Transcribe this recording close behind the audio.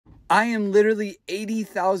I am literally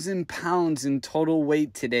 80,000 pounds in total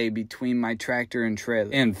weight today between my tractor and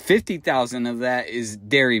trailer, and 50,000 of that is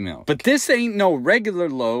dairy milk. But this ain't no regular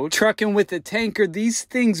load. Trucking with a tanker, these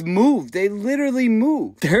things move. They literally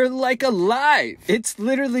move. They're like alive. It's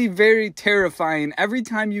literally very terrifying. Every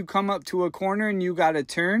time you come up to a corner and you gotta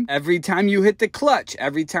turn, every time you hit the clutch,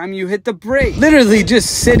 every time you hit the brake, literally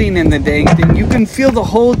just sitting in the dang thing, you can feel the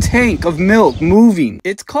whole tank of milk moving.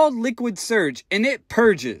 It's called liquid surge, and it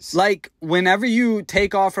purges. Like whenever you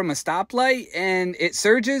take off from a stoplight and it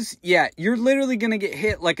surges, yeah, you're literally gonna get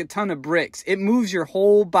hit like a ton of bricks. It moves your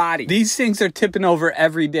whole body. These things are tipping over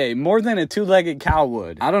every day, more than a two-legged cow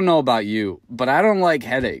would. I don't know about you, but I don't like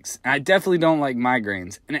headaches. I definitely don't like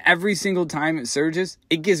migraines. And every single time it surges,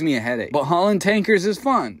 it gives me a headache. But hauling tankers is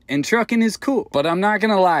fun, and trucking is cool. But I'm not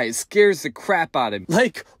gonna lie, it scares the crap out of me.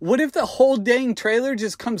 Like, what if the whole dang trailer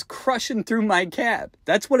just comes crushing through my cab?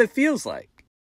 That's what it feels like.